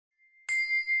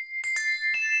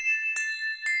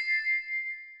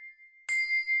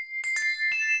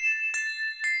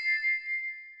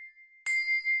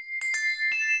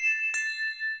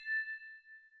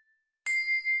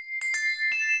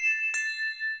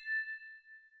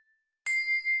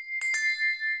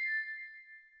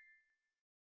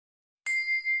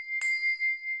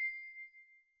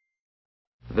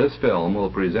This film will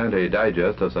present a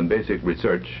digest of some basic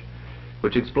research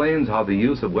which explains how the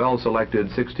use of well-selected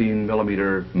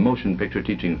 16mm motion picture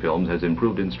teaching films has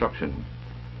improved instruction.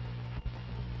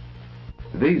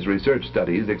 These research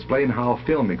studies explain how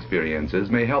film experiences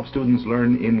may help students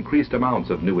learn increased amounts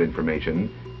of new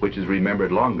information, which is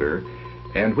remembered longer,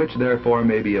 and which therefore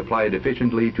may be applied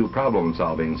efficiently to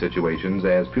problem-solving situations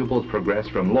as pupils progress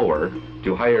from lower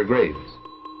to higher grades.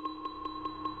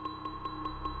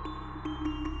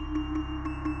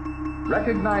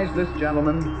 Recognize this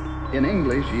gentleman? In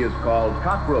English, he is called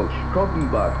cockroach,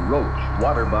 croton bug, roach,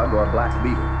 water bug, or black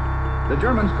beetle. The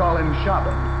Germans call him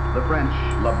Schaben, the French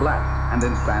la blatte, and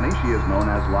in Spanish he is known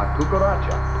as la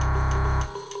cucaracha.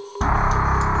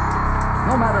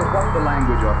 No matter what the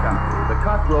language or country, the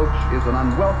cockroach is an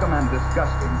unwelcome and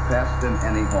disgusting pest in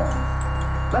any home.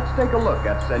 Let's take a look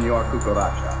at Senor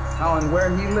Cucaracha, how and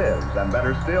where he lives, and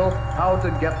better still, how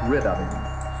to get rid of him.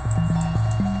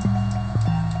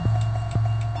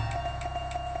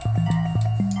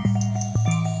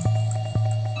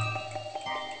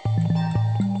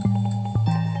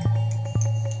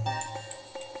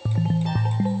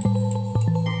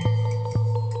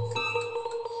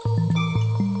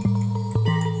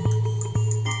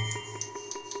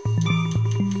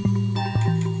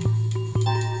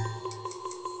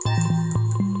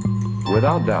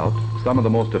 Without doubt, some of the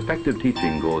most effective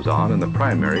teaching goes on in the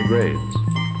primary grades.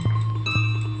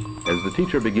 As the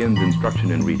teacher begins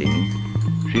instruction in reading,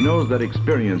 she knows that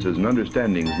experiences and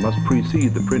understandings must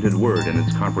precede the printed word in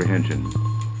its comprehension.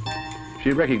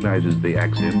 She recognizes the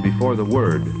axiom before the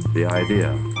word, the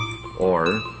idea, or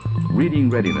reading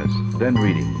readiness, then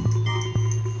reading.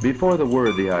 Before the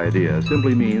word, the idea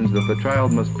simply means that the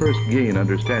child must first gain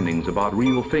understandings about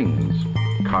real things,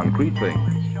 concrete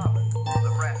things.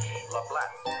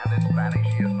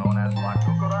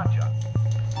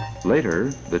 Later,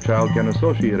 the child can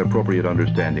associate appropriate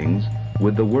understandings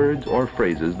with the words or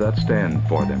phrases that stand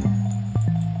for them.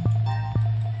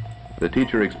 The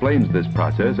teacher explains this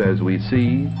process as we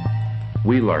see,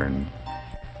 we learn,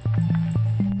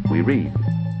 we read.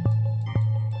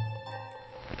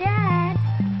 Dad?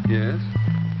 Yes?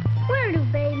 Where do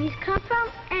babies come from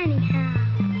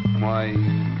anyhow? Why,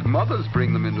 mothers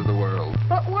bring them into the world.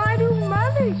 But why do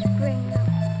mothers bring them?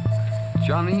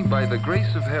 Johnny, by the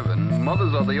grace of heaven,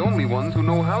 mothers are the only ones who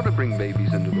know how to bring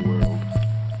babies into the world.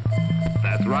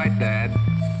 That's right, Dad.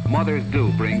 Mothers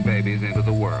do bring babies into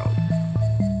the world.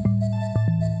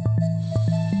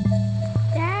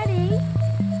 Daddy?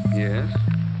 Yes?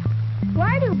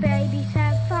 Why do babies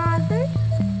have fathers?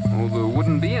 Oh, there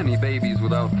wouldn't be any babies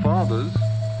without fathers.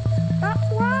 But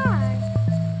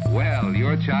why? Well,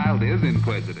 your child is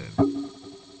inquisitive.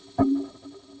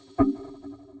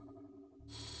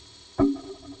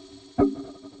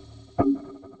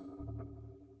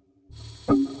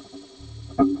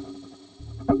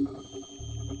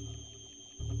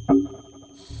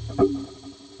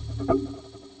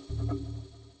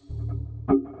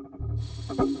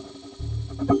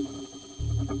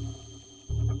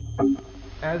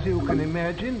 As you can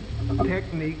imagine,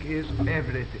 technique is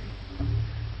everything.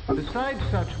 Besides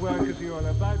such work as you are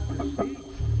about to see,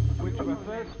 which were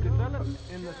first developed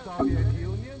in the Soviet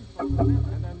Union and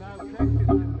are now practiced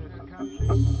in this country,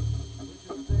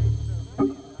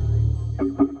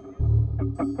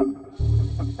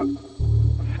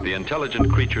 The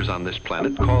intelligent creatures on this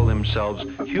planet call themselves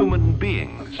human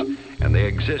beings, and they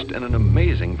exist in an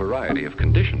amazing variety of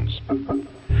conditions.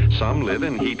 Some live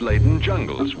in heat-laden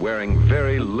jungles, wearing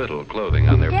very little clothing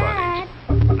on their bodies.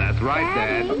 That's right,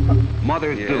 Daddy? Dad.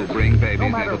 Mothers do bring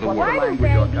babies into the Why world. do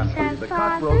babies have The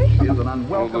fathers? cockroach is an Well,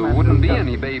 unwelcome there and wouldn't be disgusting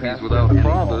any babies pest without in any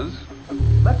fathers. home.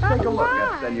 Let's take a look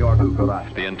at Senor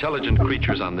Cucaracha. The intelligent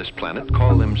creatures on this planet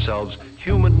call themselves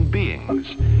human beings,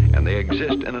 and they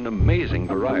exist in an amazing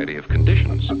variety of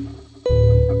conditions.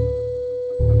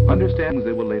 Understandings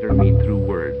they will later meet through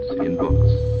words in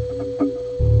books.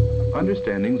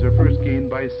 Understandings are first gained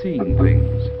by seeing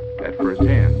things at first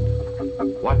hand,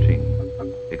 watching,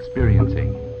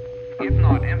 experiencing. If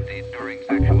not emptied during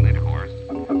sexual intercourse,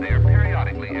 they are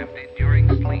periodically emptied during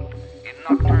sleep in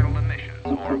nocturnal emissions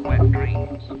or wet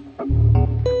dreams.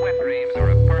 Wet dreams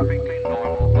are a perfectly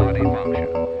normal body function,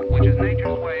 which is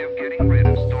nature's way of getting rid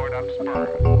of stored up sperm.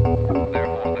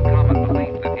 Therefore, the common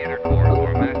belief that intercourse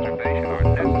or masturbation are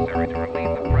necessary to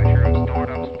relieve the pressure of stored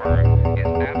up sperm is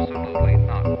absolutely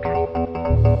not true.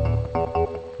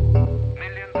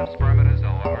 Millions of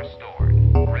spermatozoa are stored,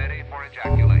 ready for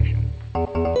ejaculation.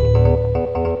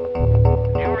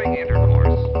 During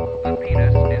intercourse, the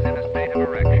penis is in a state of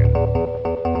erection.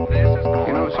 This is called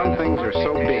You know, some things are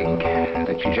so big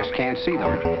that you just can't see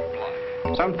them.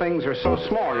 Some things are so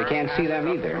small you can't see them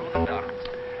either.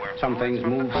 Some things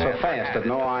move so fast that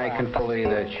no eye can fully,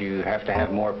 that you have to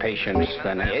have more patience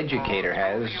than an educator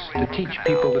has to teach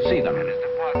people to see them.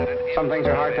 Some things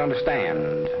are hard to understand,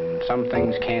 and some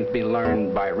things can't be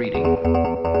learned by reading.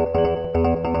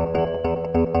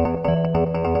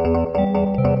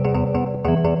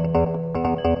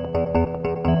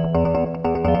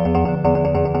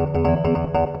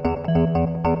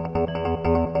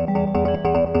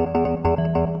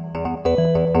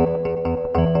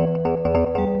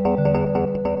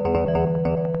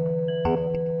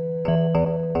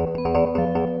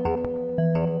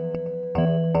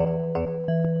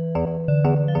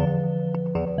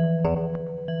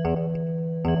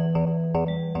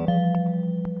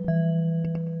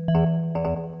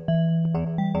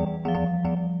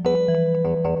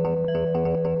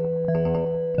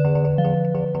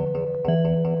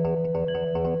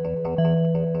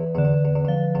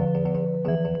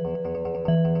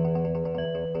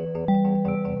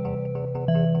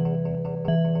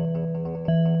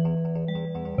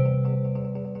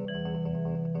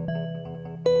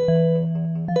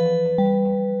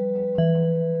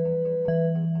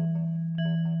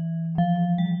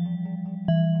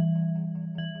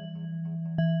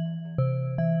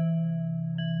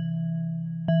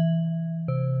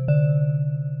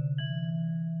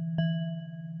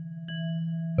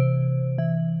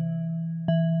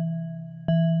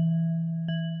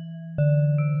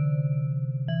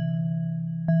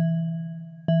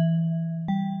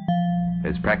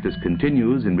 As practice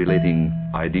continues in relating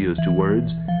ideas to words,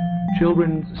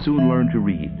 children soon learn to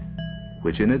read,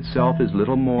 which in itself is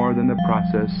little more than the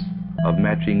process of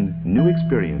matching new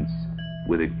experience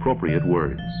with appropriate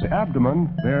words. The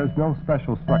abdomen bears no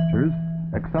special structures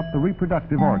except the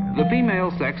reproductive organs. The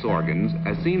female sex organs,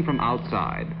 as seen from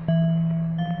outside,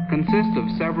 consist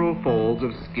of several folds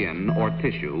of skin or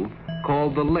tissue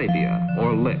called the labia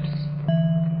or lips.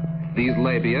 These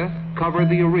labia cover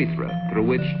the urethra through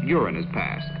which urine is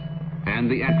passed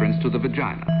and the entrance to the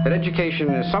vagina. That education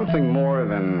is something more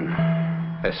than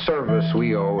a service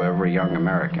we owe every young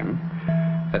American,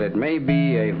 that it may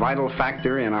be a vital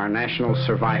factor in our national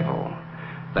survival,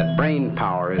 that brain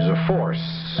power is a force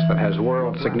that has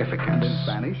world significance. In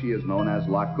Spanish, she is known as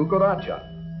La Cucaracha.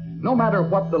 No matter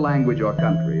what the language or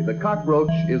country, the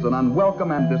cockroach is an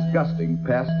unwelcome and disgusting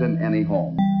pest in any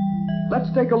home. Let's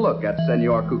take a look at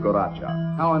Senor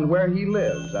Cucaracha, how and where he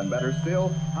lives, and better still,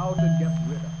 how to get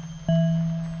rid of him.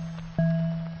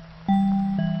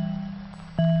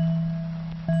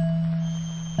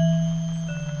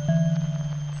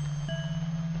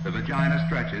 The vagina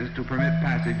stretches to permit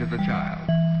passage of the child,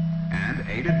 and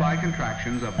aided by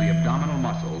contractions of the abdominal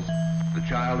muscles, the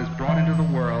child is brought into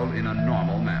the world in a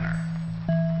normal manner.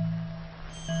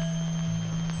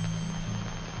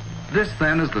 This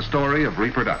then is the story of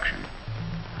reproduction.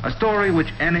 A story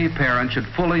which any parent should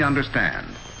fully understand,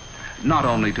 not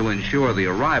only to ensure the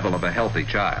arrival of a healthy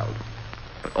child,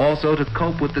 but also to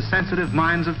cope with the sensitive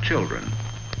minds of children,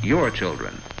 your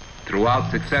children, throughout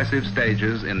successive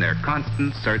stages in their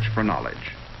constant search for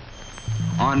knowledge.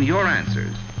 On your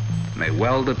answers may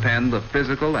well depend the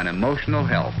physical and emotional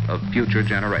health of future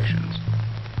generations.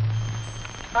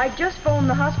 I just phoned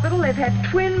the hospital. They've had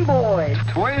twin boys.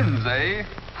 Twins, eh?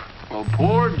 Well,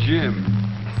 poor Jim.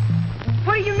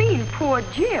 What do you mean, poor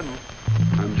Jim?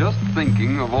 I'm just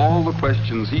thinking of all the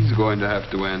questions he's going to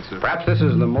have to answer. Perhaps this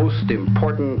is the most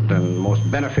important and most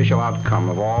beneficial outcome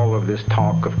of all of this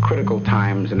talk of critical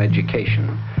times in education,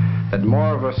 that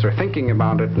more of us are thinking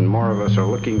about it and more of us are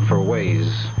looking for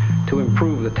ways to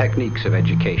improve the techniques of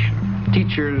education,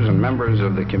 teachers and members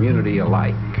of the community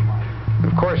alike.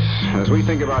 Of course, as we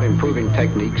think about improving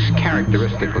techniques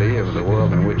characteristically of the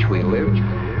world in which we live,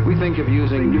 we think of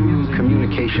using new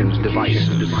communications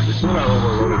devices. Not our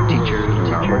overloaded teachers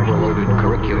and our overloaded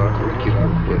curricula.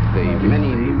 With the many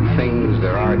new things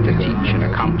there are to teach in a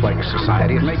complex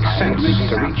society, it makes sense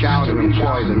to reach out and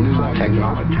employ the new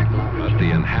technology. But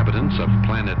the inhabitants of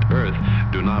planet Earth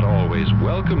do not always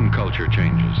welcome culture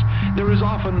changes. There is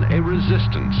often a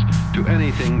resistance to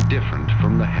anything different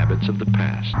from the habits of the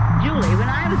past. Julie, when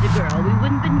I was a girl, we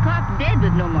wouldn't have been caught dead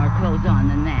with no more clothes on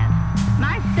than that.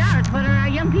 My stars, what are our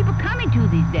young people coming to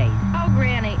these days? Oh,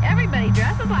 Granny, everybody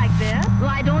dresses like this.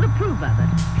 Well, I don't approve of it.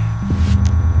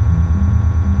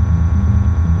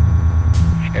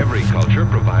 Every culture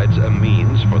provides a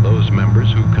means for those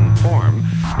members who conform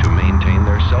to maintain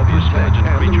their self-respect.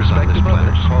 Creatures on this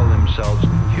planet call themselves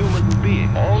human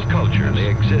beings. All cultures, they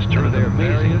exist in their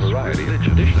various variety of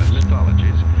traditions and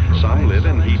mythologies. Some live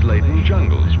in heat-laden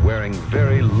jungles, wearing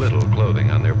very little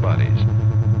clothing on their bodies.